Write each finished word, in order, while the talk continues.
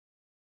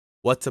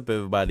What's up,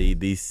 everybody?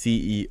 The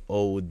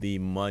CEO, the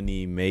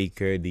money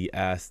maker, the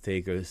ass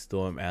taker,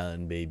 Storm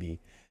Allen, baby.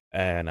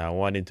 And I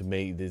wanted to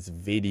make this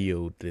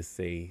video to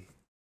say,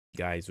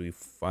 guys, we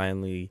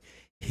finally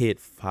hit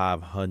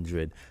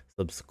 500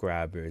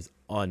 subscribers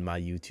on my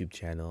YouTube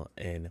channel,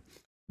 and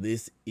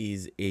this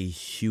is a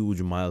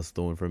huge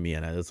milestone for me.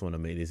 And I just want to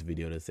make this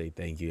video to say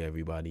thank you,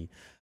 everybody,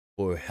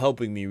 for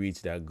helping me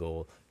reach that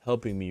goal,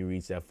 helping me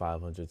reach that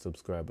 500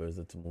 subscribers,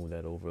 to move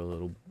that over a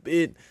little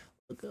bit.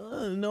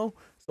 So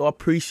I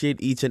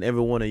appreciate each and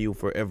every one of you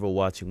forever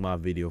watching my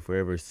video,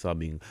 forever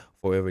subbing,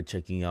 forever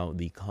checking out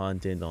the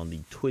content on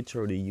the Twitch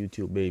or the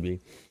YouTube, baby.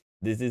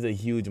 This is a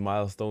huge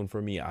milestone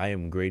for me. I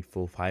am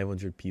grateful.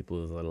 500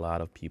 people is a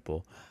lot of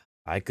people.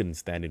 I couldn't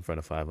stand in front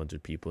of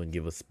 500 people and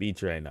give a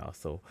speech right now.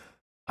 So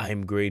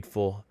I'm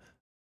grateful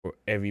for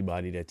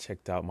everybody that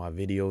checked out my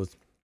videos.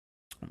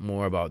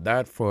 More about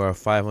that for our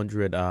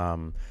 500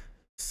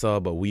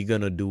 sub, but we're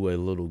gonna do a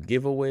little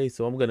giveaway.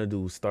 So I'm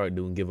gonna start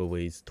doing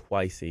giveaways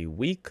twice a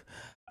week.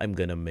 I'm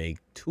gonna make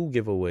 2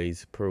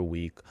 giveaways per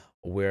week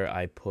where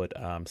I put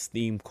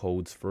Steam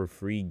codes for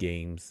free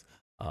games.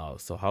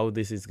 So how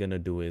this is gonna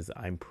do is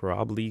I'm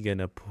probably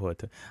gonna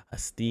put a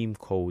Steam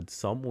code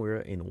somewhere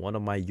in one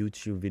of my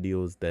YouTube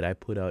videos that I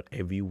put out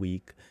every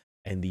week,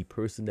 and the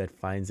person that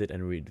finds it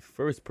and the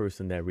first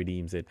person that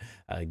redeems it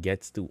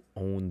gets to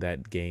own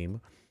that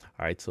game.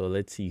 All right, so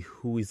let's see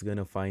who is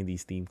gonna find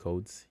these Steam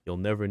codes. You'll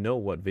never know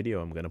what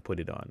video I'm gonna put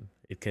it on.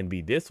 It can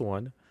be this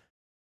one,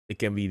 it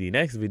can be the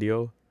next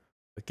video,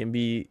 it can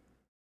be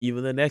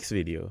even the next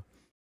video.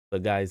 So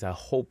guys, I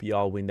hope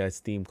y'all win that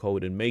Steam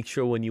code, and make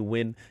sure when you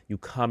win, you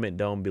comment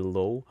down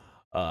below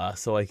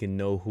so I can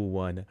know who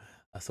won.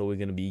 So we're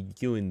gonna be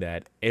doing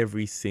that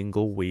every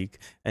single week,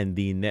 and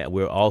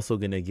we're also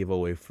gonna give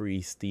away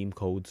free Steam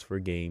codes for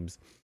games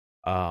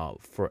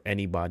for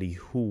anybody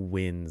who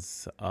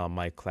wins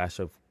my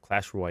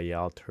Clash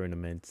Royale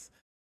tournaments.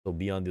 So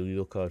be on the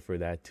lookout for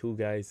that too,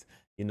 guys.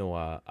 You know,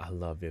 I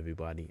love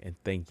everybody, and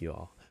thank you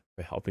all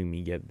for helping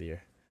me get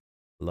there.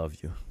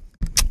 Love you.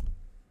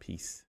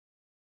 Peace.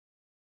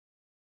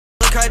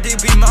 Look how they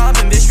be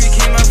mobbing, bitch, we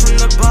came up from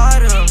the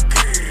bottom.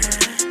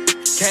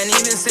 Can't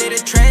even say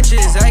the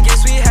trenches, I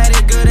guess we had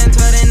it good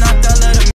until they knocked all of them.